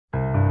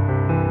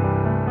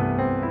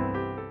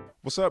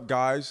What's up,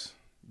 guys,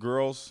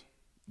 girls,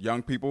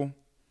 young people?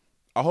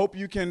 I hope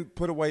you can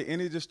put away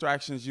any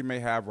distractions you may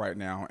have right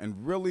now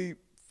and really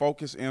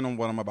focus in on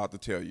what I'm about to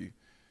tell you.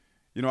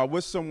 You know, I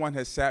wish someone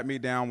had sat me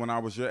down when I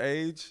was your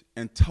age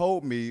and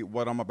told me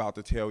what I'm about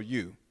to tell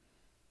you.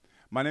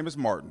 My name is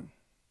Martin.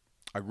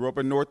 I grew up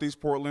in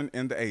Northeast Portland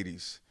in the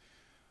 80s.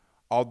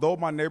 Although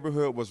my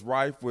neighborhood was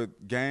rife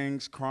with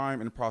gangs, crime,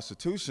 and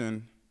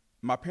prostitution,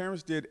 my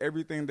parents did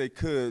everything they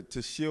could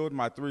to shield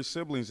my three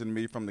siblings and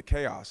me from the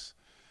chaos.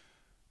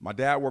 My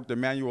dad worked a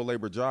manual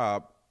labor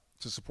job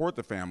to support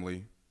the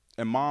family,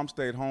 and mom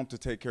stayed home to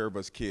take care of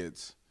us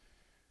kids.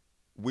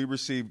 We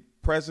received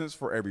presents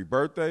for every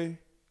birthday,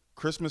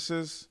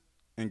 Christmases,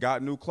 and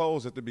got new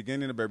clothes at the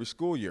beginning of every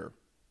school year.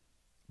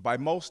 By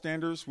most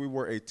standards, we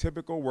were a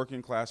typical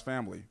working class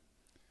family.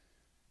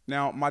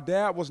 Now, my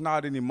dad was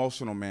not an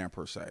emotional man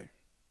per se,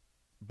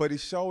 but he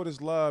showed his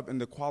love in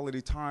the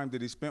quality time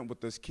that he spent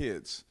with us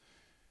kids.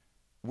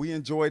 We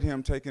enjoyed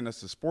him taking us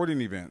to sporting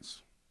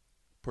events,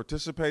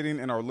 participating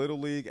in our Little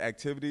League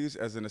activities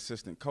as an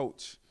assistant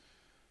coach,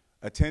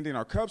 attending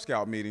our Cub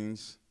Scout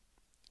meetings,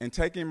 and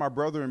taking my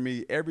brother and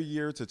me every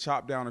year to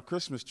chop down a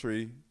Christmas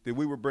tree that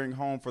we would bring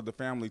home for the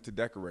family to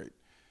decorate.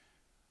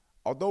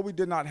 Although we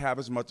did not have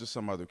as much as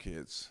some other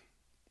kids,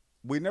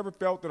 we never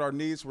felt that our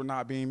needs were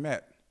not being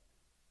met.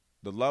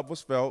 The love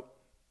was felt,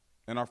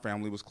 and our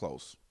family was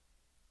close.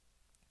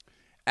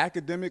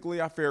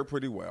 Academically, I fared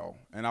pretty well,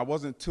 and I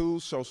wasn't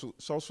too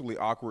socially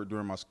awkward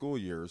during my school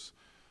years,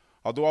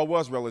 although I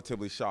was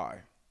relatively shy.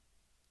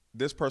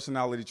 This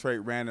personality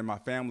trait ran in my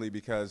family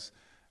because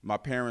my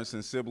parents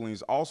and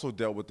siblings also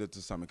dealt with it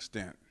to some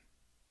extent.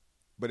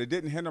 But it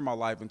didn't hinder my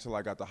life until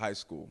I got to high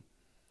school.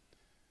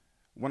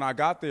 When I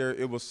got there,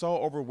 it was so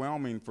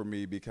overwhelming for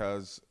me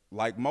because,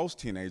 like most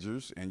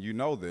teenagers, and you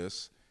know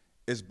this,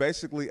 it's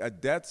basically a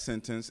death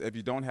sentence if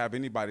you don't have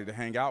anybody to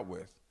hang out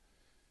with.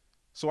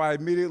 So I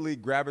immediately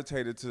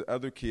gravitated to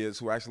other kids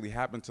who actually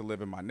happened to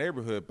live in my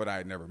neighborhood, but I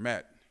had never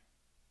met.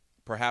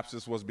 Perhaps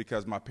this was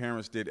because my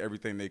parents did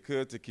everything they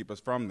could to keep us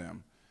from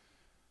them.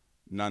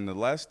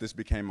 Nonetheless, this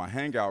became my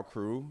hangout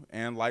crew,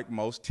 and like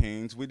most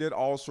teens, we did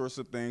all sorts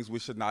of things we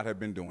should not have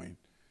been doing.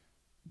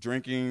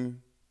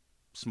 Drinking,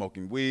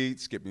 smoking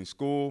weed, skipping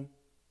school,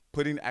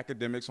 putting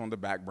academics on the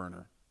back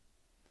burner.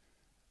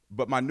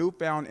 But my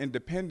newfound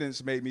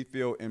independence made me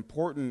feel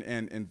important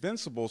and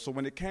invincible, so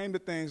when it came to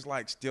things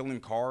like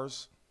stealing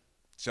cars,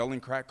 selling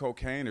crack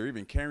cocaine, or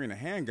even carrying a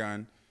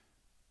handgun,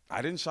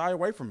 I didn't shy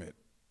away from it.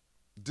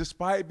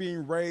 Despite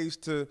being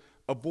raised to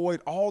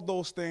avoid all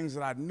those things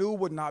that I knew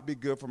would not be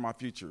good for my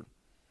future.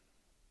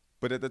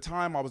 But at the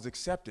time, I was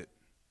accepted,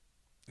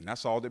 and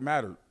that's all that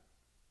mattered.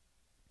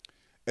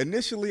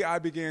 Initially, I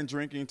began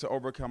drinking to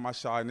overcome my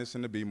shyness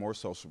and to be more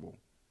sociable.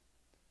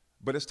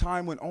 But as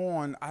time went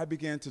on, I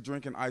began to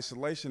drink in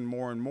isolation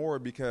more and more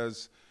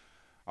because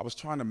I was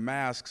trying to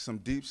mask some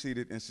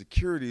deep-seated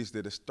insecurities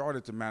that had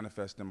started to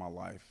manifest in my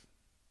life.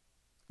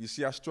 You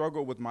see, I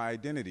struggled with my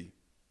identity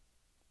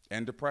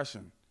and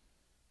depression,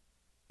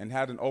 and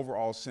had an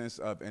overall sense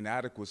of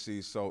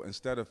inadequacy, so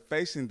instead of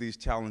facing these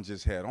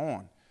challenges head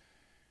on,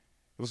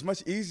 it was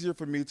much easier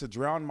for me to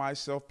drown my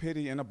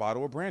self-pity in a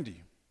bottle of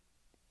brandy.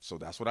 So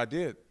that's what I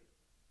did.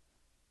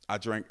 I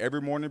drank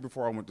every morning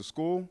before I went to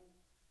school,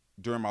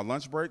 during my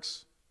lunch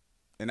breaks,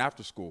 and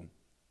after school.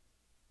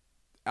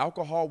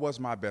 Alcohol was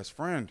my best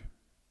friend,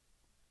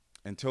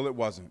 until it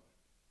wasn't.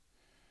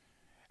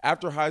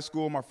 After high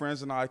school, my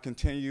friends and I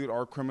continued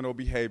our criminal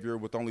behavior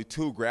with only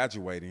 2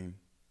 graduating.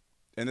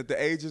 And at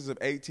the ages of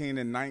 18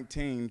 and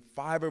 19,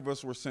 5 of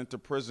us were sent to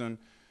prison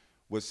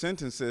with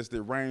sentences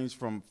that ranged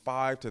from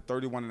 5 to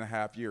 31 and a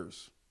half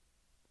years.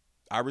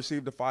 I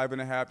received a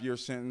 5.5-year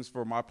sentence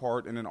for my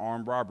part in an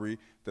armed robbery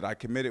that I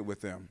committed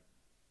with them.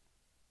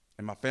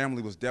 And my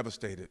family was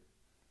devastated.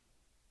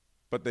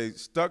 But they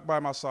stuck by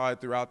my side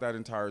throughout that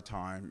entire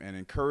time and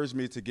encouraged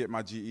me to get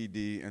my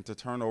GED and to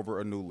turn over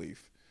a new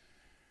leaf.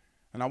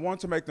 And I wanted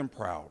to make them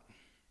proud.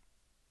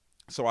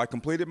 So I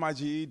completed my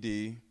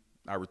GED,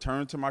 I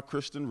returned to my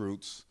Christian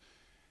roots,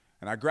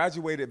 and I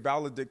graduated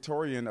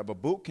valedictorian of a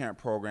boot camp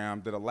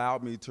program that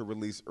allowed me to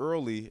release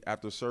early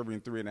after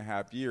serving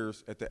 3.5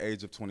 years at the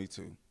age of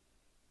 22.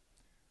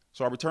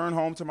 So I returned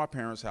home to my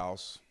parents'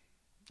 house.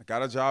 I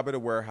got a job at a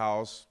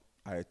warehouse.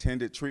 I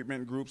attended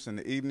treatment groups in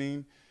the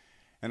evening,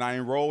 and I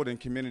enrolled in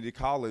community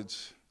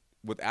college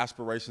with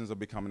aspirations of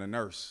becoming a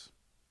nurse.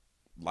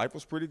 Life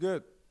was pretty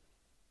good.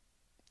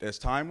 As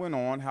time went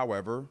on,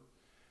 however,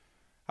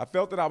 I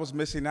felt that I was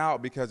missing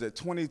out because at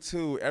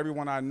 22,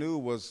 everyone I knew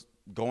was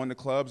going to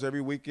clubs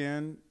every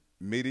weekend,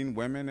 meeting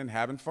women, and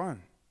having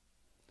fun.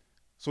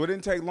 So it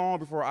didn't take long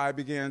before I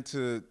began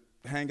to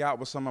hang out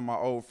with some of my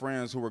old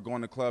friends who were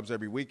going to clubs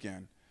every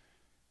weekend,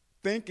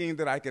 thinking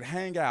that I could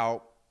hang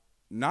out,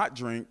 not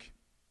drink,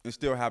 and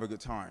still have a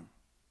good time.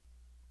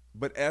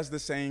 But as the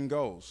saying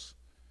goes,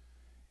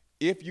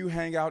 if you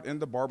hang out in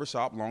the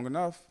barbershop long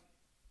enough,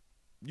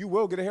 you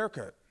will get a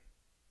haircut.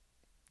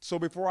 So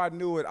before I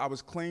knew it, I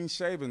was clean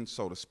shaven,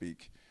 so to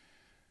speak,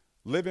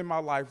 living my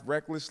life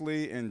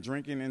recklessly and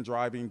drinking and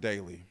driving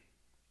daily.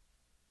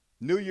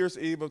 New Year's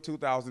Eve of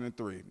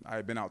 2003. I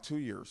had been out 2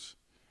 years.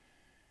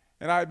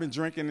 And I had been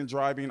drinking and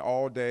driving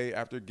all day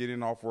after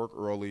getting off work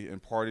early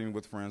and partying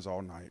with friends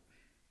all night.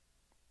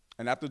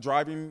 And after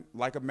driving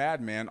like a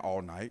madman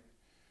all night,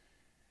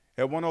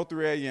 at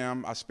 1:03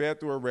 a.m., I sped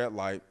through a red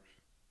light,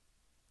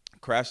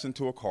 crashed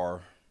into a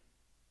car,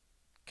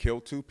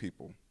 killed 2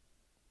 people,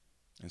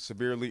 and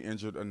severely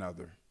injured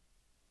another.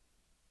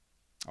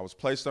 I was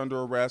placed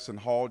under arrest and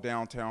hauled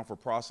downtown for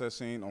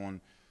processing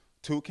on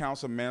 2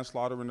 counts of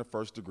manslaughter in the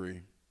first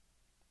degree,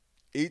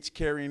 each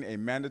carrying a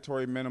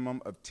mandatory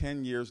minimum of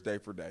 10 years day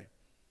for day.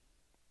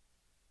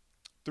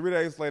 3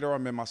 days later,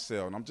 I'm in my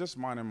cell, and I'm just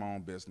minding my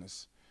own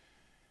business.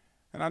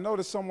 And I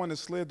noticed someone had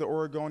slid the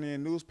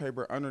Oregonian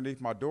newspaper underneath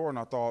my door, and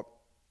I thought,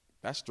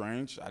 that's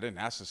strange. I didn't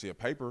ask to see a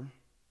paper.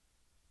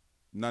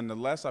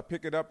 Nonetheless, I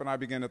pick it up and I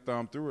begin to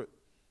thumb through it.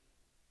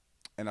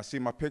 And I see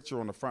my picture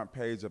on the front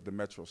page of the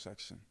Metro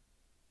section.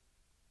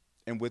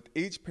 And with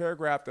each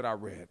paragraph that I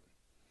read,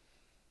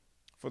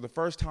 for the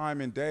first time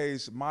in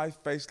days, my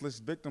faceless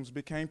victims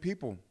became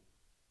people.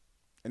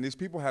 And these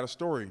people had a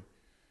story.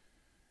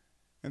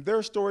 And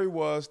their story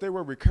was they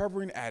were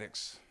recovering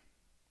addicts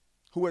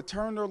who had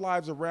turned their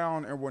lives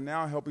around and were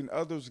now helping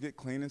others get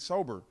clean and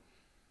sober.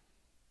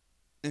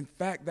 In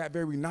fact, that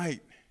very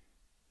night,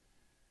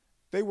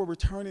 they were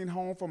returning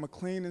home from a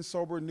clean and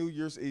sober New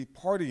Year's Eve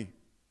party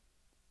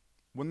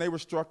when they were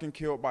struck and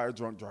killed by a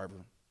drunk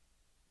driver.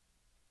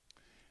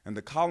 And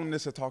the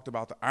columnists had talked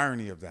about the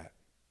irony of that.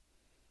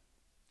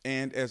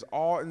 And as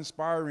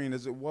awe-inspiring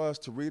as it was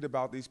to read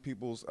about these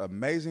people's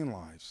amazing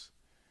lives,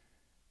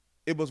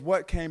 it was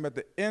what came at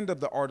the end of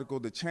the article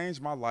that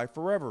changed my life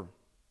forever.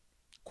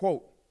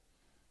 Quote,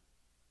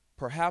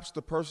 perhaps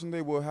the person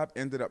they will have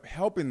ended up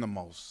helping the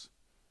most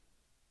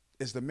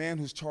is the man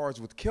who's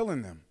charged with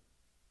killing them,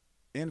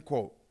 end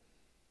quote.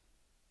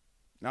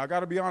 Now, I got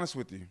to be honest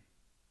with you.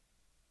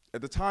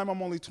 At the time,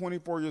 I'm only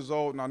 24 years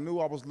old, and I knew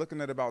I was looking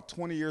at about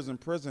 20 years in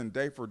prison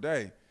day for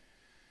day.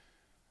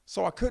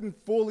 So I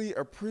couldn't fully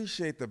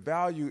appreciate the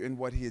value in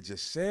what he had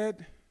just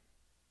said,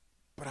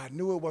 but I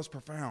knew it was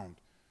profound.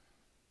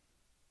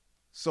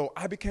 So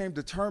I became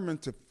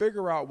determined to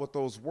figure out what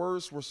those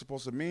words were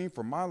supposed to mean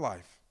for my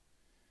life.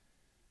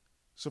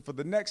 So for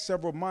the next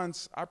several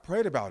months, I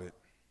prayed about it.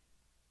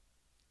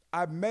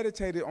 I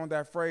meditated on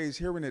that phrase,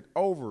 hearing it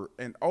over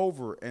and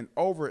over and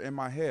over in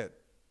my head.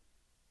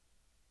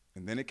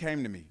 And then it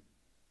came to me.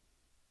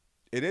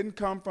 It didn't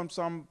come from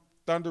some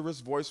thunderous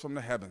voice from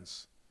the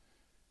heavens.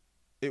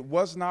 It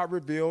was not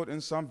revealed in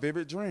some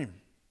vivid dream,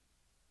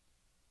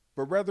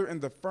 but rather in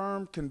the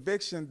firm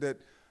conviction that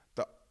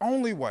the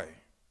only way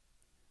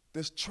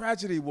this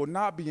tragedy will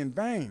not be in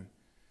vain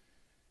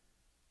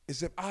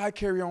is if I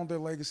carry on their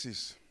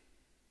legacies.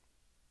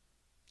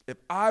 If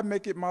I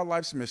make it my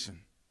life's mission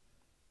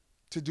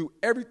to do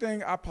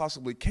everything I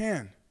possibly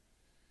can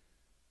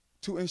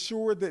to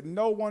ensure that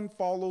no one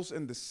follows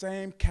in the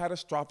same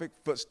catastrophic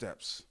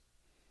footsteps.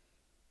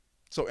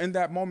 So in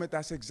that moment,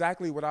 that's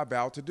exactly what I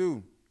vowed to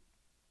do.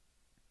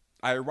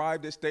 I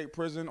arrived at state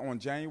prison on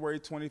January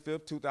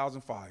 25th,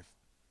 2005.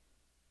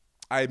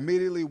 I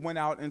immediately went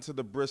out into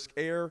the brisk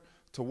air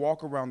to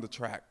walk around the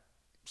track,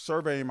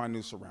 surveying my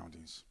new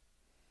surroundings.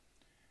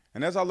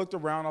 And as I looked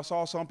around, I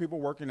saw some people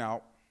working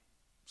out,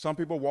 some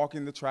people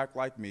walking the track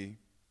like me,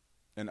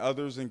 and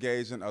others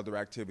engaged in other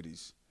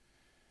activities.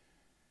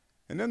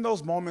 And in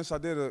those moments, I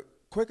did a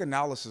quick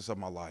analysis of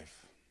my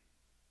life,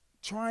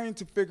 trying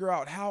to figure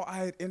out how I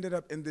had ended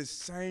up in this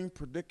same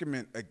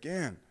predicament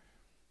again.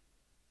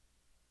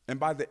 And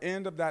by the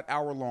end of that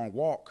hour-long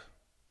walk,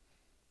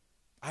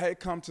 I had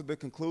come to the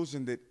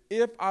conclusion that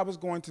if I was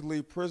going to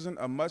leave prison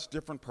a much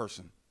different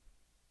person,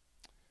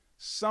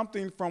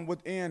 something from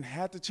within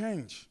had to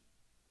change.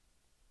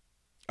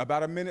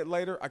 About a minute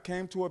later, I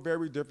came to a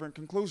very different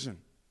conclusion.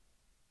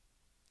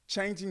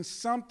 Changing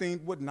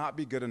something would not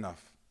be good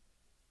enough.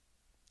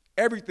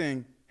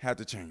 Everything had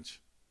to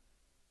change.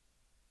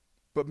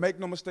 But make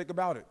no mistake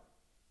about it,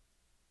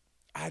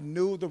 I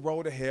knew the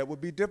road ahead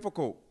would be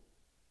difficult.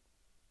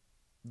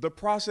 The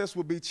process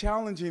would be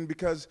challenging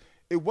because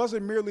it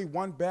wasn't merely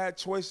one bad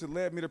choice that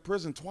led me to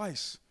prison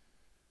twice,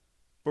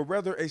 but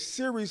rather a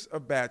series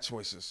of bad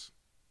choices.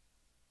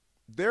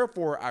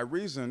 Therefore, I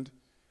reasoned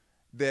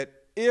that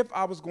if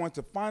I was going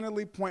to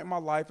finally point my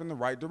life in the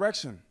right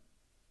direction,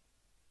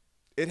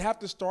 it'd have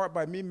to start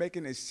by me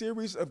making a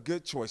series of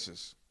good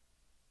choices,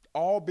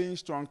 all being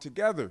strung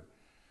together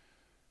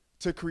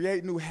to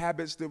create new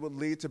habits that would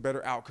lead to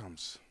better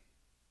outcomes.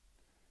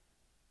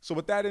 So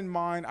with that in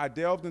mind, I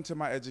delved into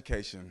my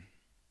education,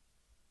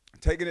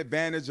 taking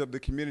advantage of the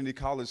community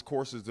college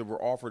courses that were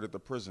offered at the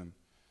prison.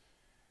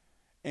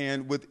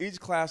 And with each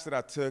class that I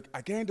took,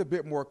 I gained a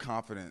bit more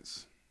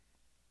confidence.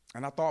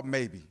 And I thought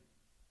maybe,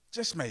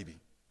 just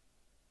maybe,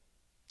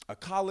 a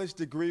college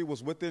degree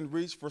was within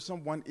reach for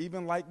someone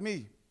even like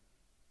me,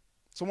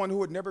 someone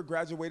who had never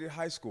graduated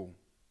high school.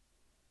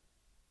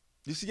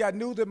 You see, I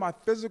knew that my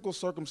physical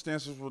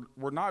circumstances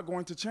were not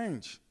going to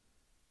change,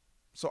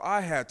 so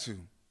I had to.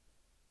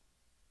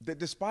 that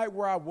despite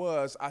where I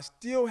was, I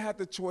still had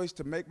the choice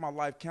to make my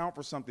life count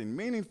for something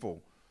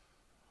meaningful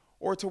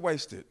or to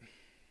waste it.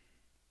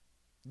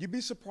 You'd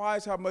be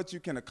surprised how much you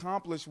can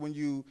accomplish when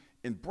you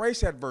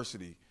embrace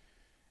adversity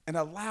and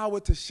allow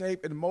it to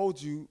shape and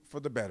mold you for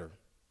the better.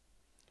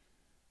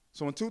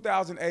 So in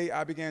 2008,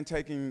 I began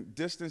taking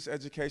distance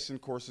education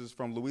courses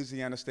from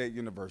Louisiana State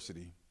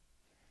University.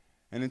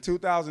 And in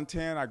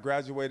 2010, I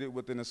graduated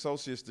with an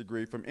associate's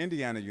degree from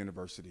Indiana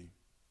University.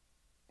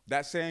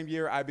 That same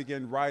year, I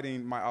began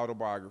writing my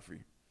autobiography.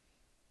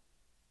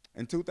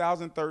 In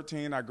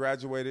 2013, I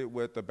graduated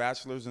with a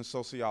bachelor's in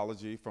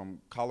sociology from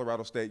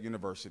Colorado State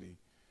University.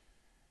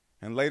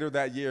 And later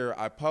that year,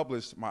 I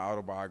published my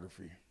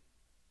autobiography.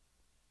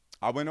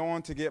 I went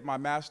on to get my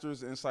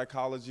master's in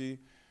psychology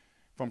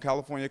from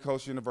California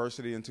Coast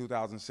University in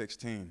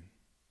 2016.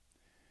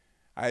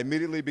 I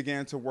immediately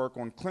began to work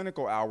on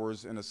clinical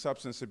hours in a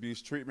substance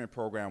abuse treatment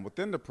program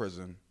within the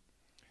prison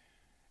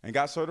and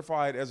got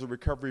certified as a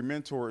recovery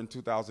mentor in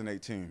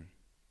 2018.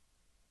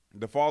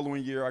 The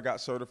following year, I got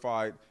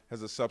certified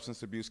as a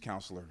substance abuse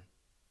counselor.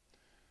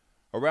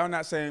 Around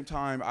that same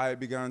time, I had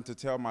begun to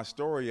tell my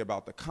story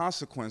about the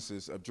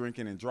consequences of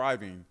drinking and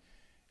driving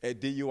at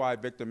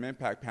DUI victim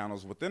impact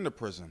panels within the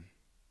prison.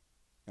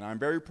 And I'm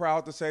very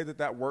proud to say that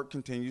that work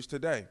continues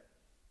today.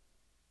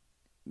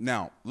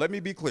 Now, let me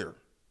be clear.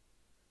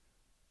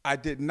 I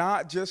did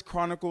not just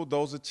chronicle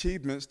those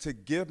achievements to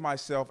give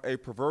myself a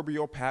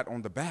proverbial pat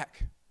on the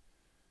back,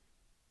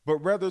 but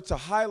rather to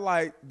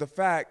highlight the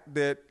fact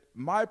that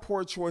my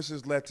poor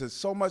choices led to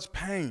so much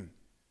pain,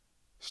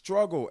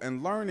 struggle,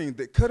 and learning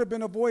that could have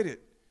been avoided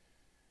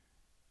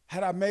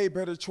had I made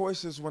better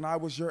choices when I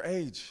was your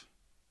age.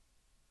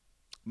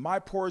 My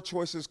poor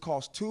choices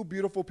cost two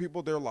beautiful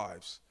people their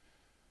lives,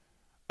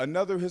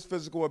 another his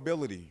physical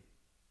ability,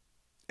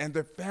 and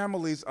their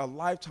families a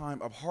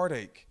lifetime of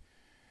heartache.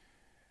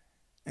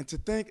 And to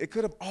think it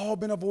could have all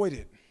been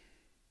avoided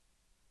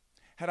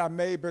had I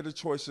made better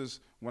choices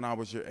when I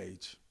was your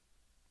age.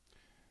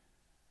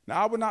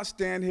 Now, I would not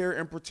stand here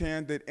and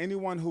pretend that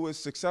anyone who is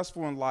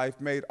successful in life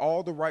made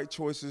all the right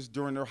choices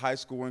during their high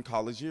school and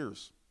college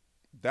years.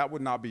 That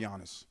would not be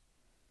honest.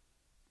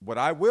 What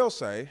I will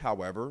say,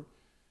 however,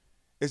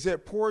 is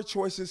that poor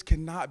choices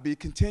cannot be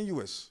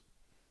continuous.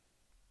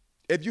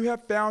 If you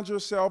have found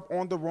yourself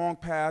on the wrong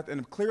path and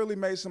have clearly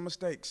made some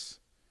mistakes,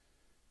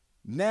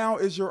 now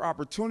is your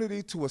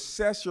opportunity to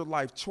assess your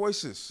life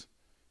choices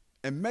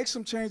and make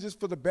some changes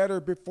for the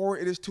better before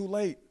it is too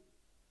late.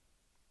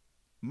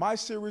 My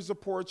series of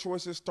poor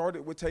choices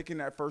started with taking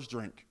that first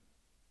drink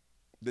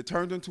that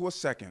turned into a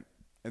second,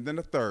 and then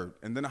a third,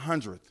 and then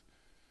 100th.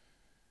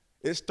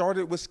 It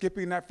started with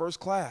skipping that first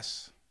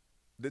class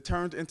that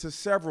turned into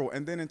several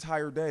and then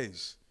entire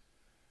days.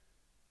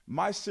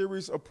 My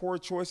series of poor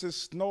choices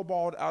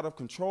snowballed out of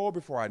control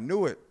before I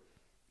knew it.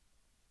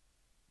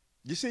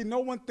 You see, no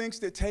one thinks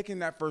that taking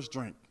that first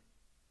drink,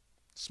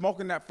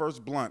 smoking that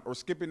first blunt, or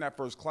skipping that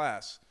first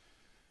class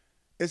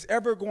is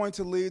ever going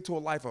to lead to a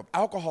life of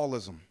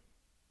alcoholism,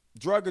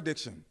 drug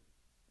addiction,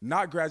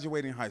 not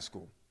graduating high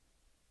school.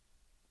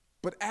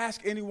 But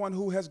ask anyone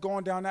who has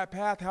gone down that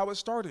path how it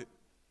started.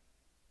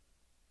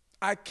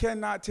 I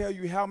cannot tell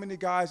you how many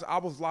guys I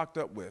was locked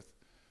up with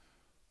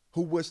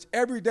who wished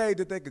every day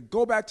that they could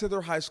go back to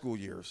their high school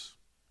years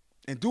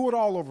and do it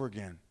all over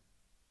again.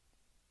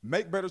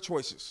 Make better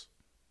choices.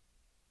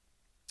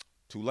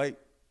 Too late.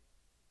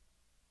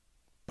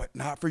 But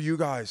not for you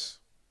guys.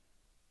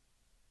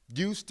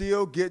 You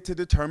still get to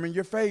determine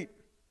your fate.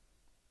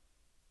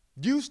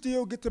 You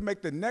still get to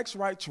make the next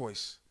right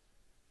choice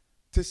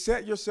to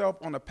set yourself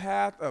on a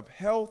path of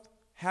health,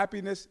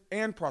 happiness,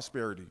 and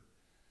prosperity.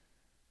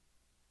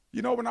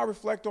 You know, when I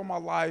reflect on my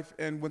life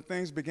and when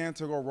things began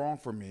to go wrong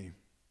for me,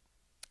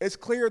 it's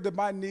clear that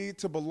my need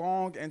to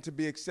belong and to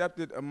be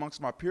accepted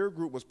amongst my peer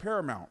group was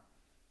paramount.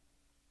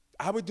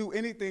 I would do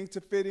anything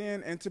to fit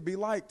in and to be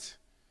liked,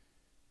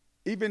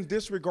 even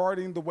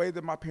disregarding the way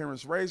that my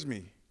parents raised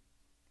me,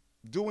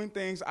 doing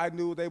things I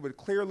knew they would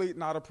clearly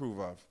not approve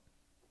of.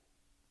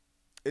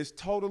 It's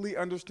totally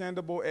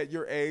understandable at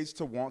your age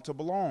to want to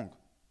belong.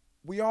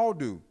 We all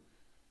do.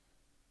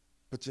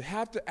 But you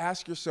have to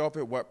ask yourself,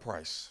 at what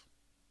price?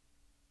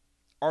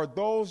 Are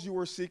those you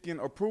are seeking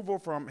approval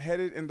from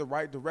headed in the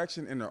right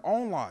direction in their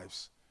own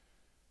lives?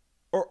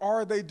 Or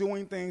are they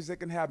doing things that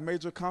can have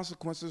major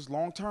consequences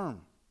long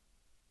term?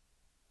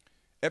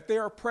 If they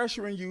are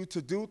pressuring you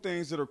to do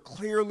things that are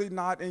clearly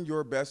not in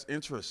your best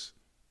interest,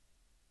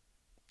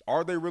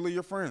 are they really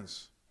your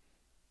friends?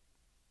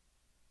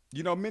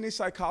 You know, many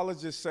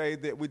psychologists say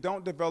that we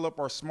don't develop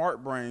our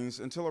smart brains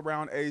until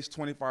around age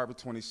 25 or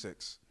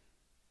 26.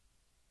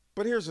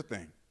 But here's the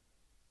thing.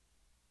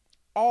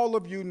 All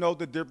of you know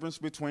the difference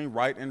between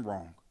right and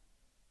wrong,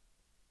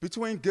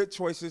 between good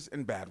choices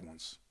and bad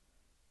ones.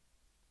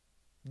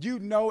 You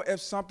know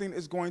if something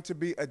is going to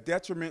be a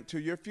detriment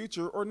to your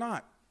future or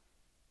not.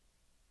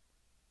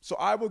 So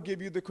I will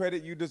give you the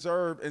credit you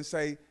deserve and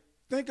say,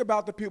 think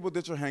about the people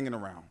that you're hanging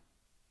around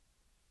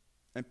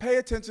and pay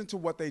attention to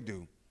what they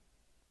do.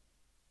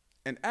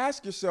 And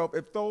ask yourself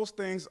if those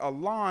things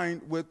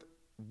align with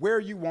where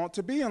you want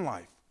to be in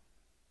life.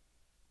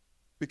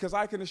 Because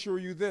I can assure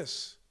you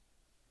this,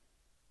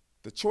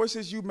 the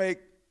choices you make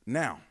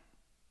now,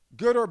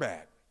 good or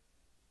bad,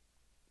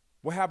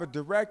 will have a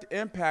direct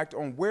impact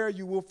on where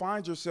you will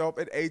find yourself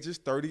at ages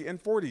 30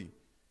 and 40.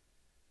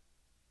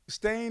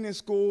 Staying in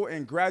school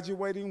and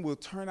graduating will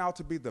turn out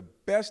to be the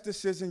best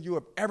decision you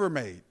have ever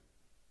made.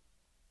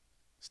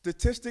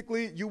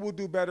 Statistically, you will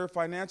do better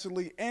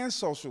financially and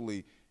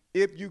socially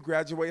if you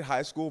graduate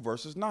high school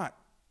versus not.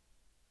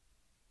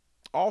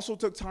 Also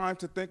took time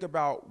to think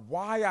about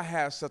why I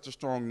had such a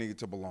strong need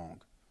to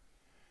belong.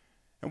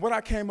 And what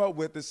I came up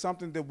with is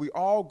something that we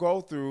all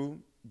go through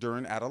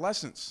during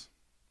adolescence: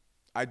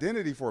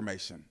 identity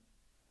formation.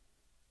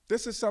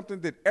 This is something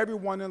that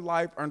everyone in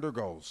life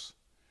undergoes.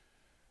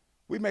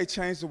 We may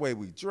change the way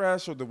we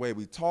dress or the way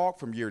we talk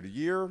from year to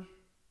year.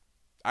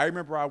 I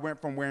remember I went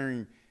from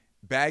wearing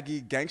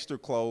baggy gangster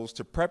clothes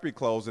to preppy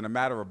clothes in a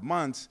matter of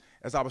months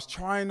as I was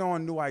trying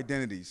on new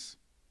identities,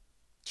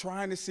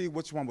 trying to see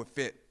which one would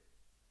fit,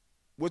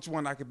 which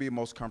one I could be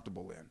most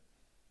comfortable in.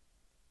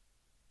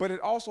 But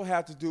it also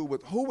had to do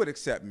with who would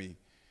accept me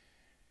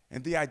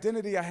and the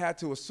identity I had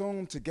to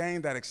assume to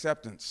gain that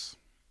acceptance.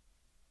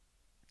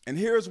 And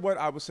here's what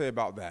I would say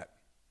about that.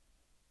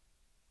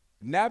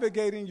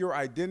 Navigating your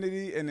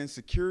identity and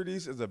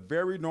insecurities is a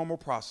very normal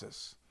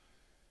process.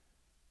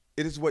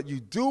 It is what you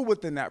do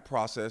within that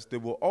process that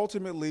will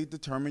ultimately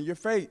determine your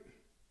fate.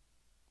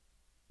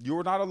 You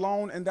are not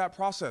alone in that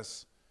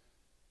process.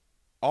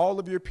 All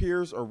of your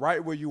peers are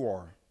right where you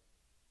are.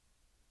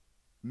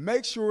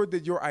 Make sure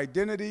that your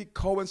identity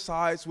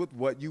coincides with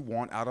what you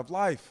want out of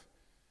life.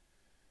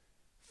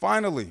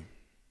 Finally,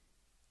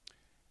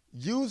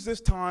 use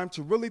this time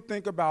to really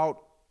think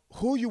about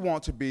who you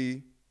want to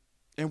be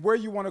and where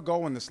you want to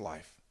go in this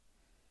life.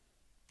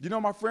 You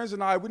know, my friends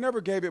and I, we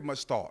never gave it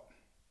much thought,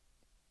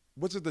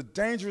 which is a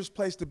dangerous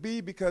place to be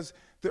because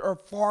there are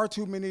far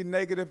too many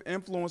negative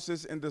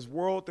influences in this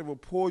world that will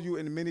pull you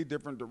in many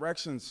different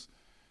directions.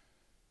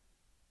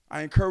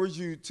 I encourage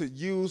you to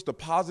use the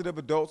positive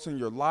adults in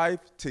your life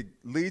to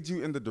lead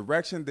you in the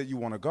direction that you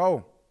want to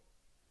go.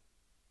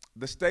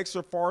 The stakes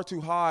are far too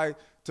high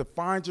to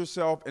find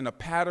yourself in a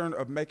pattern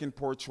of making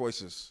poor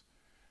choices.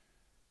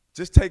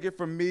 Just take it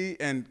from me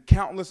and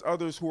countless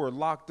others who are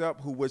locked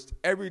up who wish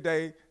every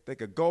day they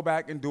could go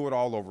back and do it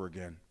all over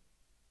again.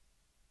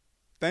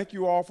 Thank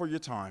you all for your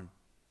time,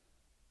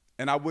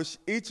 and I wish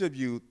each of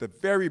you the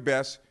very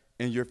best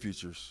in your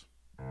futures.